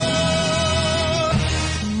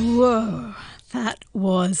Whoa, that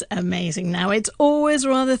was amazing. Now, it's always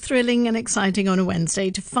rather thrilling and exciting on a Wednesday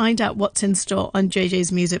to find out what's in store on JJ's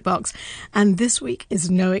Music Box. And this week is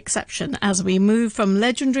no exception as we move from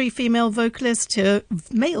legendary female vocalist to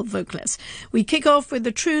male vocalist. We kick off with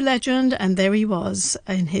the true legend, and there he was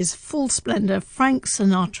in his full splendor, Frank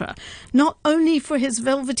Sinatra. Not only for his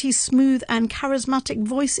velvety, smooth and charismatic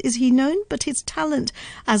voice is he known, but his talent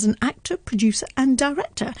as an actor, producer and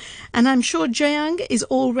director. And I'm sure Jayang is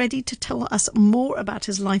all ready to tell us more about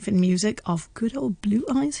his life in music of good old Blue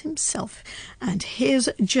Eyes himself. And here's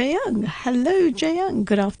Jayang. Hello, Jayang.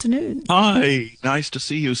 Good afternoon. Hi. Nice to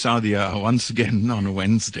see you, Sadia, once again on a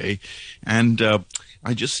Wednesday. And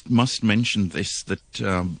I just must mention this, that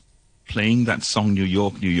playing that song, New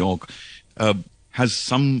York, New York, has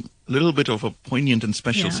some little bit of a poignant and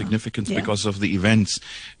special significance because of the events.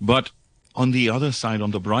 But on the other side,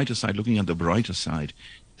 on the brighter side, looking at the brighter side,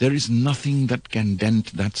 there is nothing that can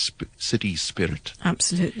dent that city's spirit.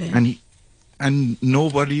 Absolutely. And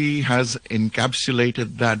nobody has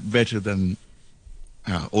encapsulated that better than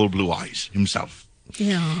old Blue Eyes himself.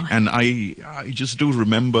 Yeah. And I just do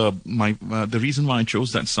remember the reason why I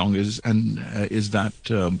chose that song is that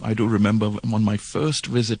I do remember on my first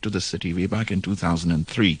visit to the city way back in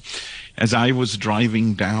 2003, as I was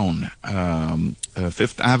driving down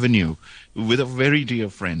Fifth Avenue with a very dear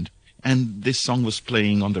friend, and this song was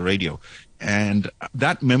playing on the radio. And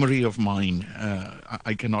that memory of mine,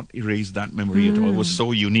 I cannot erase that memory at all. It was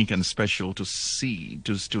so unique and special to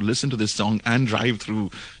listen to this song and drive through,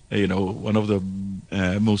 one of the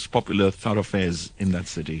most popular thoroughfares in that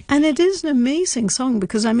city. And it is an amazing song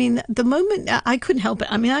because, I mean, the moment, I couldn't help it.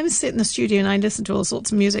 I mean, I would sit in the studio and I listen to all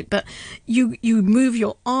sorts of music, but you move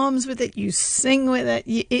your arms with it, you sing with it.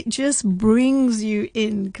 It just brings you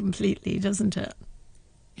in completely, doesn't it?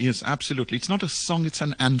 Yes, absolutely. It's not a song; it's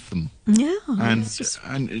an anthem. Yeah,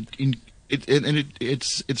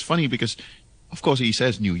 it's funny because, of course, he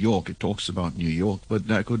says New York. It talks about New York, but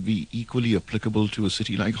that could be equally applicable to a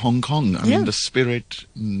city like Hong Kong. I mean, the spirit,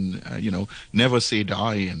 never say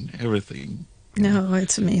die and everything. No,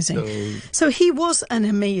 it's amazing. So he was an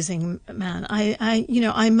amazing man.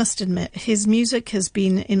 I must admit, his music has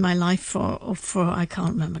been in my life for I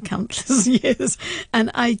can't remember, countless years, and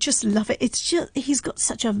I just love it. It's just he's got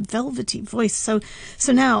such a velvety voice. So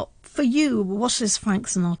now for you, what is Frank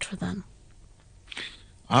Sinatra then?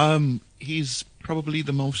 He's probably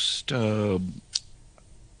the most out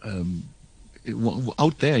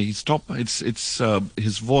there. He's top. It's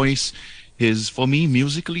his voice. For me,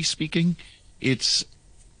 musically speaking, it's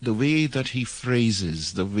the way that he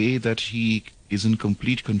phrases, the way that he is in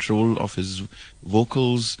complete control of his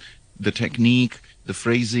vocals, the technique, the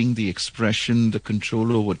phrasing, the expression, the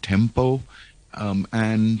control over tempo.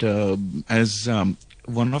 As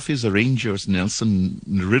one of his arrangers, Nelson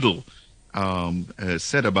Riddle,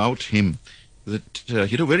 said about him, that he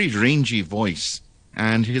had a very rangy voice,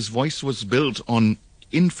 and his voice was built on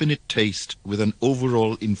infinite taste with an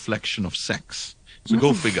overall inflection of sex. So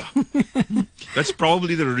go figure. That's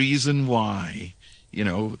probably the reason why, he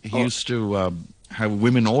used to have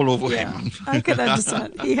women all over him. I can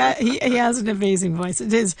understand. He has an amazing voice.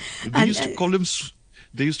 It is. They used to call him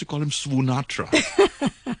Swoonatra.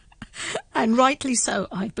 And rightly so,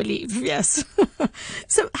 I believe. Yes.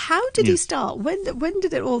 So how did he start? When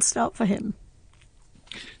did it all start for him?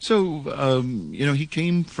 So he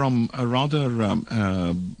came from a rather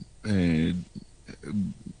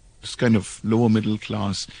kind of lower middle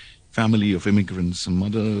class family of immigrants, a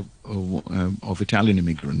mother of Italian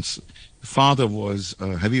immigrants. The father was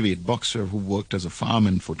a heavyweight boxer who worked as a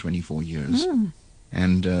fireman for 24 years.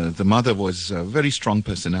 And the mother was a very strong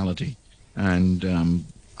personality. And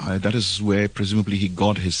that is where presumably he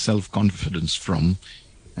got his self-confidence from.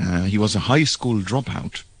 He was a high school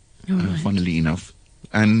dropout, funnily enough.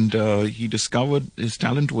 And he discovered his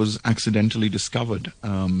talent was accidentally discovered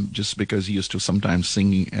just because he used to sometimes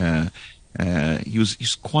sing.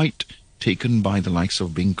 He's quite taken by the likes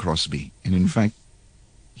of Bing Crosby. And in fact,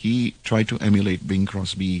 he tried to emulate Bing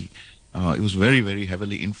Crosby. He was very, very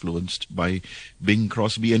heavily influenced by Bing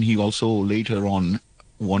Crosby. And he also later on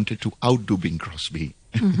wanted to outdo Bing Crosby.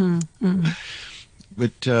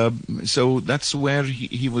 But so that's where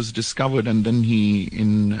he was discovered. And then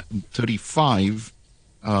in 1935...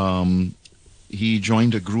 he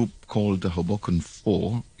joined a group called the Hoboken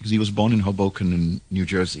Four, because he was born in Hoboken in New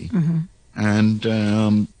Jersey. And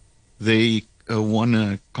they won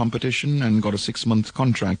a competition and got a 6-month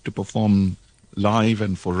contract to perform live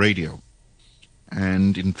and for radio.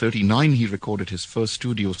 And in 1939, he recorded his first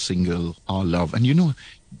studio single, Our Love. And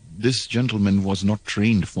this gentleman was not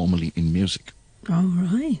trained formally in music. Oh,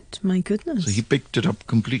 right. My goodness. So he picked it up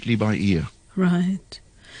completely by ear. Right.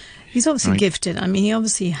 He's obviously Right. gifted. I mean, he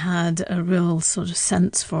obviously had a real sort of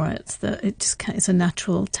sense for it, that it's a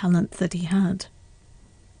natural talent that he had.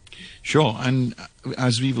 Sure, and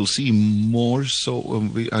as we will see more so,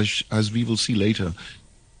 as we will see later,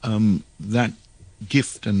 that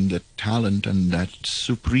gift and that talent and that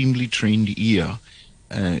supremely trained ear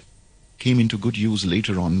came into good use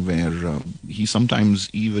later on, where he sometimes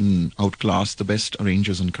even outclassed the best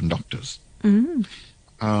arrangers and conductors.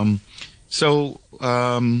 So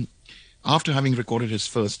after having recorded his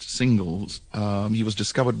first singles, he was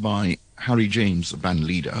discovered by Harry James, a band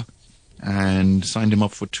leader, and signed him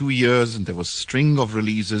up for 2 years, and there was a string of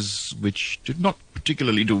releases which did not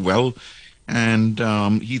particularly do well, and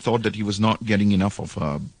he thought that he was not getting enough of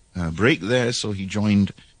a break there, so he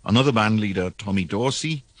joined another band leader, Tommy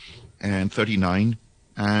Dorsey, and 39,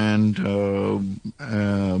 and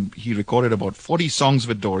he recorded about 40 songs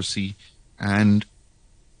with Dorsey, and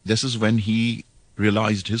this is when he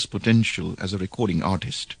realized his potential as a recording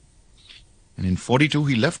artist. And in 42,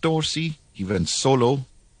 he left Dorsey, he went solo,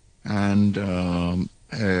 and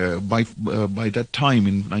by that time,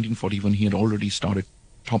 in 1941, he had already started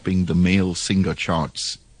topping the male singer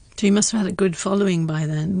charts. So he must have had a good following by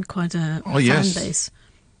then, quite a fan yes. base.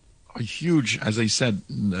 A huge, as I said,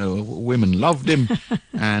 women loved him,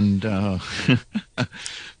 and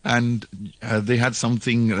and they had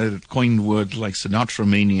something, coined word like Sinatra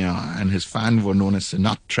mania, and his fans were known as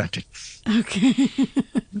Sinatratics. Okay.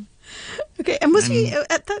 Okay, and was he,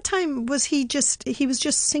 at that time, he was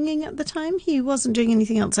just singing at the time? He wasn't doing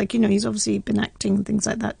anything else? Like, he's obviously been acting and things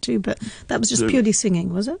like that too, but that was just purely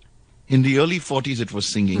singing, was it? In the early 40s, it was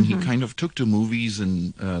singing. He kind of took to movies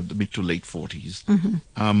in the mid to late 40s.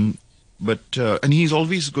 And he's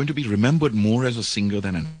always going to be remembered more as a singer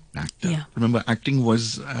than an actor. Yeah. Remember, acting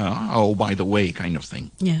was, by the way, kind of thing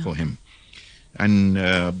for him.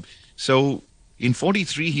 And so in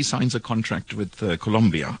 43, he signs a contract with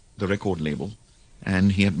Columbia, the record label.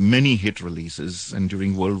 And he had many hit releases. And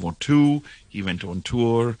during World War II, he went on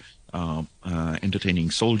tour,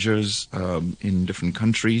 entertaining soldiers in different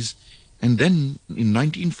countries. And then in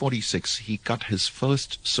 1946, he cut his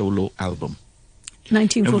first solo album.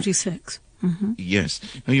 1946. Yes.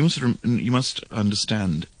 Now you must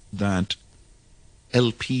understand that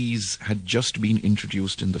LPs had just been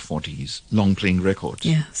introduced in the 40s, long-playing records.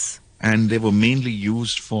 Yes. And they were mainly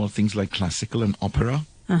used for things like classical and opera.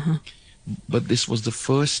 But this was the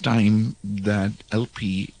first time that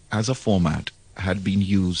LP as a format had been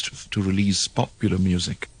used to release popular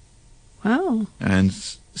music. Wow. And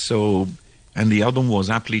so, and the album was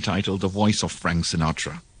aptly titled The Voice of Frank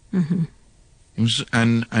Sinatra.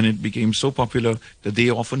 And it became so popular that they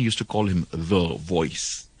often used to call him The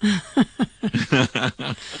Voice.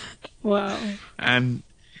 Wow. And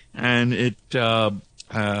it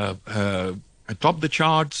topped the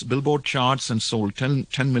charts, Billboard charts, and sold 10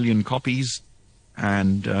 million copies.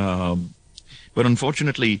 And but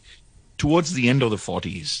unfortunately, towards the end of the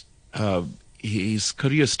 40s, his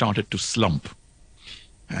career started to slump.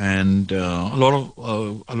 And a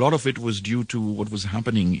lot of it was due to what was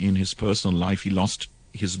happening in his personal life. He lost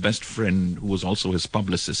his best friend, who was also his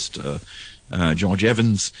publicist, George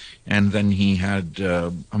Evans. And then he had,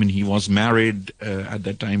 he was married at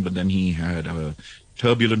that time, but then he had a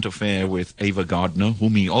turbulent affair with Ava Gardner,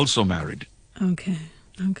 whom he also married. Okay.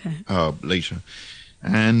 Later.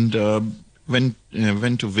 And went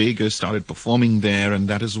to Vegas, started performing there, and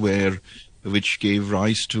that is which gave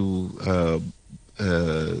rise to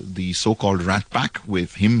the so-called Rat Pack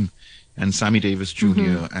with him and Sammy Davis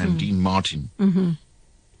Jr. and Dean Martin.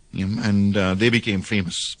 And they became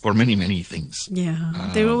famous for many, many things. Yeah.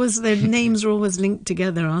 Their names are always linked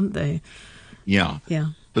together, aren't they? Yeah. Yeah.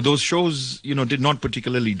 But those shows, did not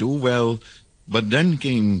particularly do well. But then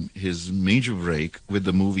came his major break with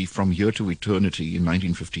the movie From Here to Eternity in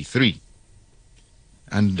 1953.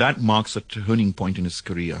 And that marks a turning point in his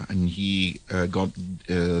career. And he got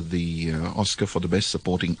the Oscar for the Best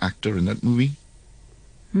Supporting Actor in that movie.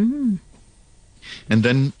 And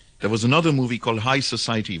then there was another movie called High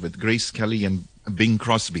Society with Grace Kelly and Bing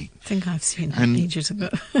Crosby. I think I've seen that ages ago.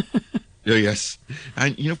 Yes.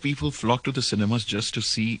 And, people flocked to the cinemas just to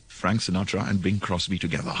see Frank Sinatra and Bing Crosby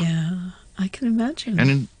together. Yeah, I can imagine.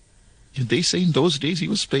 And they say in those days he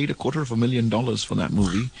was paid $250,000 for that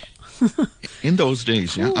movie. In those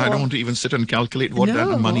days, yeah. I don't want to even sit and calculate what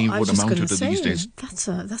that money would amount to these days. That's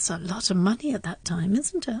a lot of money at that time,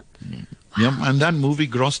 isn't it? Wow. Yeah, and that movie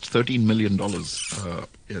grossed $13 million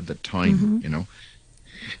at that time,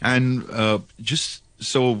 And just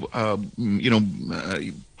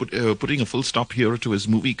putting a full stop here to his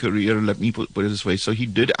movie career, let me put it this way. So he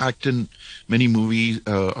did act in many movies,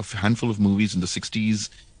 a handful of movies in the 60s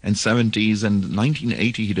and 70s. And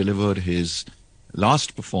 1980, he delivered his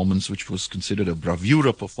last performance, which was considered a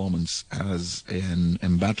bravura performance as an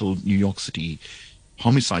embattled New York City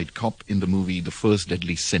homicide cop in the movie The First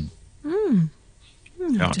Deadly Sin.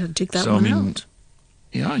 Yeah. To dig that one out.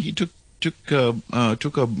 Yeah, he took a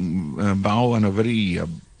bow, and a very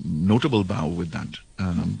notable bow with that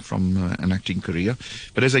from an acting career.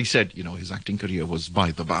 But as I said, his acting career was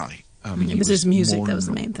by the by. It was his music that was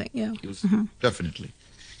the main thing. Yeah, definitely.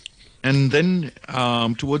 And then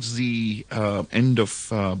towards the end of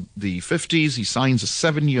the 50s, he signs a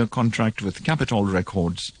 7-year contract with Capitol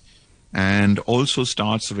Records, and also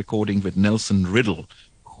starts recording with Nelson Riddle,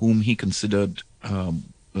 whom he considered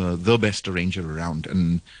the best arranger around.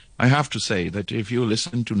 And I have to say that if you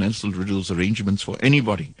listen to Nelson Riddle's arrangements for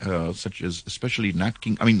anybody, such as especially Nat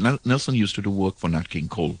King, Nelson used to do work for Nat King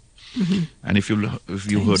Cole. And if you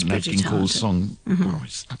heard Nat King Cole's song,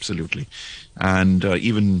 it's absolutely, and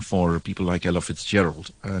even for people like Ella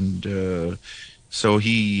Fitzgerald, and so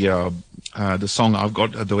he the song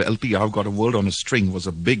the LP I've Got a World on a String was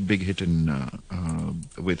a big hit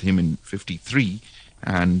with him in '53,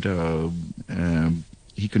 and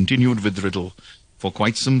he continued with Riddle for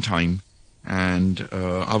quite some time. And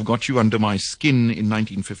I've Got You Under My Skin in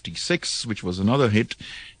 1956, which was another hit,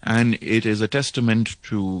 and it is a testament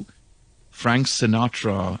to Frank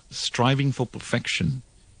Sinatra striving for perfection.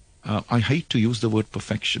 I hate to use the word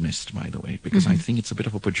perfectionist, by the way, because I think it's a bit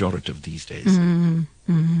of a pejorative these days.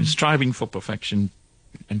 Striving for perfection,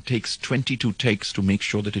 and takes 22 takes to make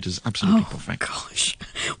sure that it is absolutely perfect. Gosh.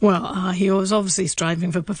 Well, he was obviously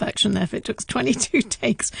striving for perfection there if it took 22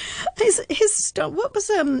 takes. His style, what was,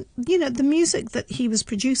 the music that he was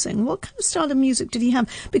producing, what kind of style of music did he have?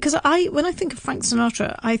 Because when I think of Frank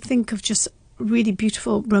Sinatra, I think of just really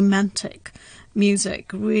beautiful, romantic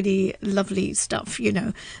music, really lovely stuff,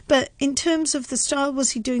 But in terms of the style,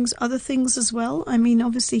 was he doing other things as well? I mean,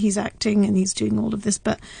 obviously he's acting and he's doing all of this,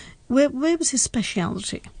 but where was his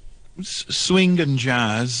speciality? Swing and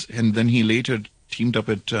jazz, and then he later teamed up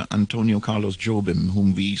with Antonio Carlos Jobim,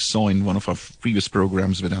 whom we saw in one of our previous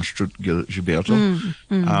programs with Astrud Gilberto,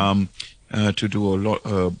 to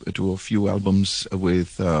do a few albums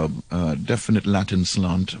with definite Latin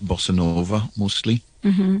slant, bossa nova mostly.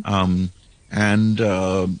 And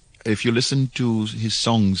if you listen to his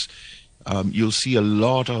songs, you'll see a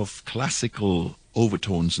lot of classical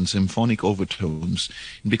overtones and symphonic overtones,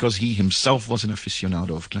 because he himself was an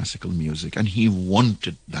aficionado of classical music, and he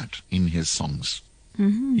wanted that in his songs.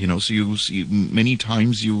 So you see many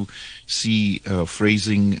times you see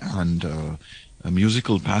phrasing and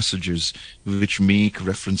musical passages which make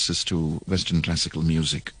references to Western classical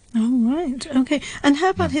music. Oh, right. Okay. And how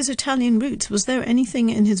about his Italian roots? Was there anything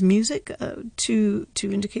in his music to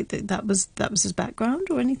indicate that was his background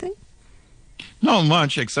or anything? Not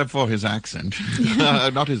much, except for his accent.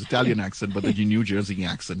 Not his Italian accent, but the New Jersey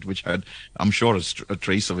accent, which had, I'm sure, a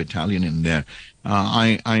trace of Italian in there.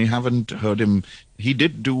 I haven't heard him. He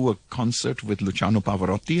did do a concert with Luciano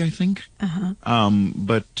Pavarotti, I think.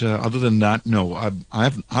 But other than that, no.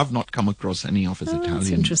 I have not come across any of his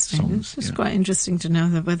Italian songs. It's quite interesting to know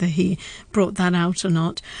that whether he brought that out or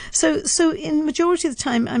not. So in majority of the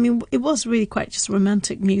time, I mean, it was really quite just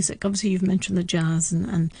romantic music. Obviously, you've mentioned the jazz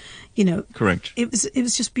and Correct. It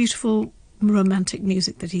was just beautiful romantic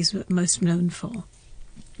music that he's most known for.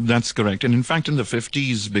 That's correct. And in fact, in the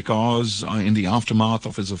 50s, because in the aftermath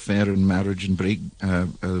of his affair and marriage and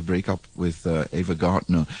breakup with Ava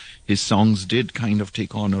Gardner, his songs did kind of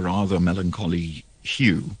take on a rather melancholy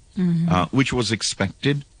hue, which was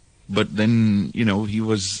expected. But then, he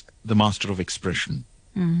was the master of expression.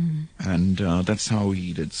 And that's how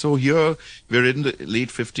he did. So here, we're in the late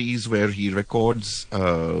 50s, where he records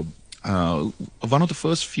one of the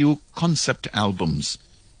first few concept albums,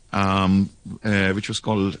 which was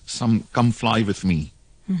called Come Fly With Me,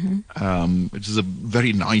 which is a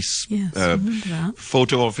very nice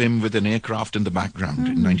photo of him with an aircraft in the background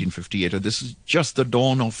in 1958. And this is just the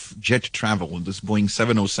dawn of jet travel. This Boeing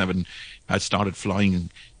 707 had started flying,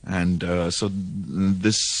 and so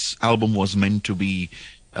this album was meant to be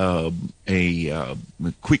a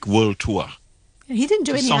quick world tour. He didn't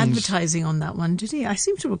do any advertising on that one, did he? I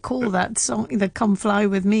seem to recall that song, the Come Fly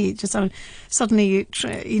With Me. It just suddenly,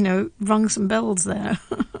 rung some bells there.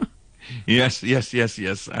 Yes.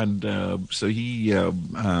 And so he,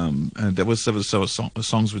 there was several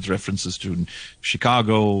songs with references to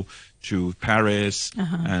Chicago, to Paris,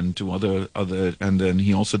 and to other, and then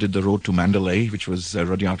he also did The Road to Mandalay, which was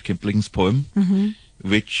Rudyard Kipling's poem.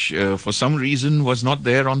 which for some reason was not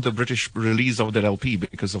there on the British release of that LP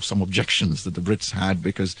because of some objections that the Brits had,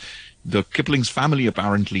 because the Kipling's family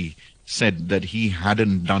apparently said that he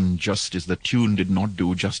hadn't done justice, the tune did not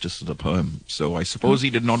do justice to the poem. So I suppose he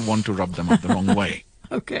did not want to rub them up the wrong way.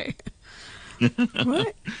 Okay.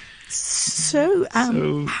 Right. So,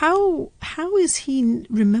 how is he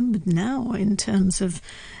remembered now in terms of,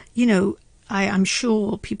 I'm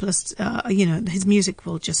sure people are, his music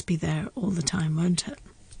will just be there all the time, won't it?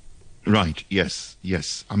 Right. Yes.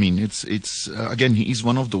 I mean, it's again, he's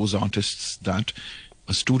one of those artists that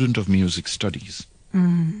a student of music studies.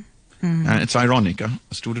 And it's ironic, a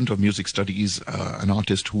student of music studies, an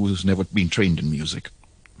artist who has never been trained in music.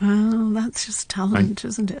 Well, that's just talent,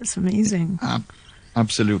 isn't it? It's amazing.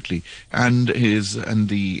 Absolutely. And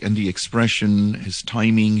the expression, his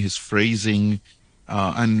timing, his phrasing,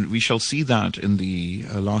 and we shall see that in the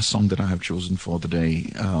last song that I have chosen for the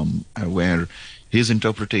day, where his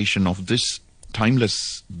interpretation of this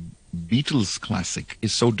timeless Beatles classic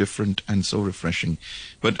is so different and so refreshing.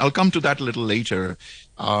 But I'll come to that a little later.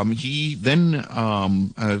 He then,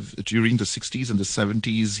 during the 60s and the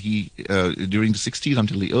 70s, during the 60s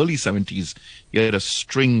until the early 70s, he had a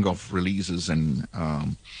string of releases and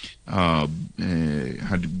had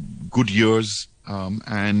good years.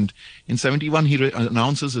 And in 71, he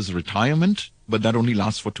announces his retirement, but that only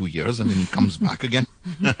lasts for 2 years, and then he comes back again.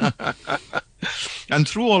 And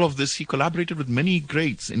through all of this, he collaborated with many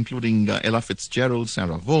greats, including Ella Fitzgerald,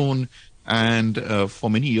 Sarah Vaughan, and for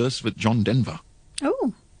many years with John Denver.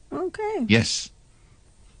 Oh, okay. Yes.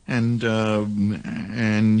 And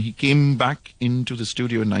he came back into the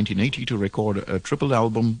studio in 1980 to record a triple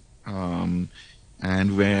album, and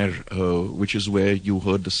which is where you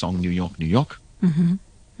heard the song New York, New York. Mm-hmm.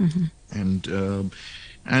 Mm-hmm.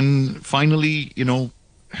 And finally,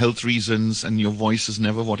 health reasons, and your voice is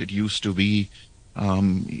never what it used to be.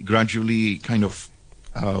 He gradually kind of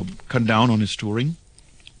cut down on his touring,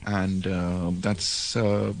 and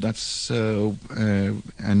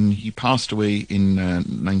and he passed away in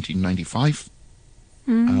 1995.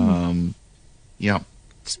 Yeah,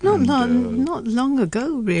 it's not long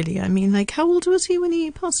ago, really. I mean, how old was he when he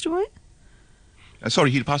passed away?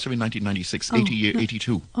 Sorry, he passed away in 1996,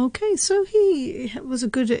 82. Okay, so he was a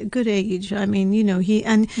good age. I mean,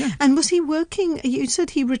 and was he working? You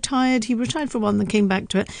said he retired. He retired for a while and then came back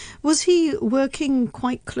to it. Was he working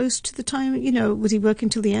quite close to the time? Was he working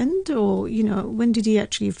till the end, or when did he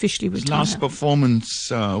actually officially retire? His last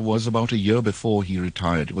performance was about a year before he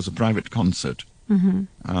retired. It was a private concert.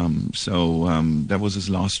 Mm-hmm. So that was his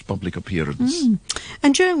last public appearance.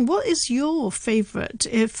 And Joan, what is your favourite?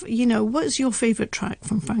 What is your favourite track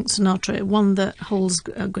from Frank Sinatra? One that holds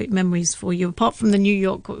great memories for you, apart from the New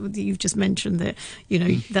York that you've just mentioned. That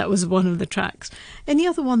that was one of the tracks. Any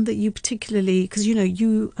other one that you particularly, because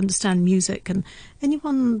you understand music, and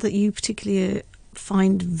anyone that you particularly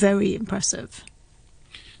find very impressive?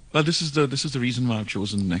 Well, this is the reason why I've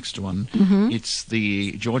chosen the next one. Mm-hmm. It's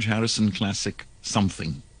the George Harrison classic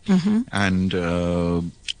 "Something," and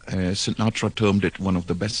Sinatra termed it one of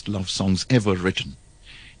the best love songs ever written.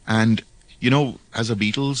 And as a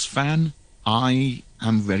Beatles fan, I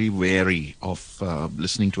am very wary of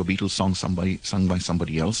listening to a Beatles song sung by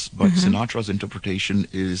somebody else. But Sinatra's interpretation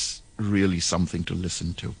is really something to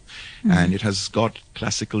listen to, and it has got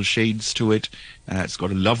classical shades to it. It's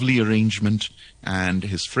got a lovely arrangement, and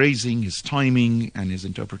his phrasing, his timing, and his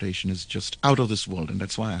interpretation is just out of this world, and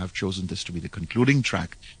that's why I have chosen this to be the concluding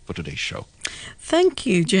track for today's show. Thank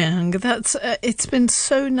you, Jayang. That's it's been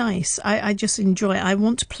so nice. I just enjoy it. I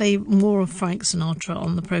want to play more of Frank Sinatra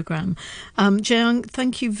on the programme. Jayang,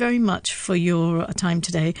 thank you very much for your time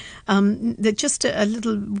today. Just a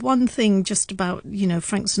little one thing just about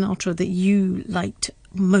Frank Sinatra that you liked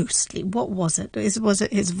mostly. What was it? Was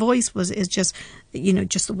it his voice? Was it just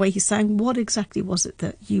just the way he sang? What exactly was it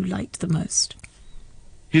that you liked the most?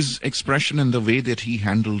 His expression and the way that he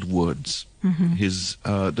handled words. His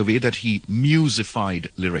the way that he musified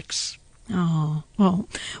lyrics. Oh,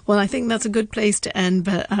 well, I think that's a good place to end.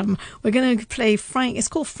 But we're going to play Frank. It's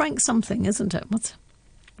called Frank Something, isn't it? What's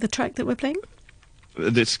the track that we're playing?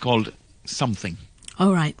 It's called Something.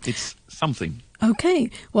 All right. It's Something. Okay.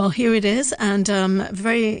 Well, here it is. And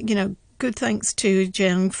very, good thanks to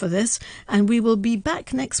Jayang for this. And we will be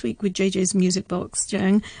back next week with JJ's Music Box.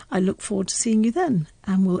 Jayang, I look forward to seeing you then.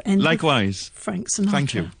 And we'll end likewise with Frank Sinatra.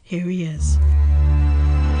 Thank you. Here he is.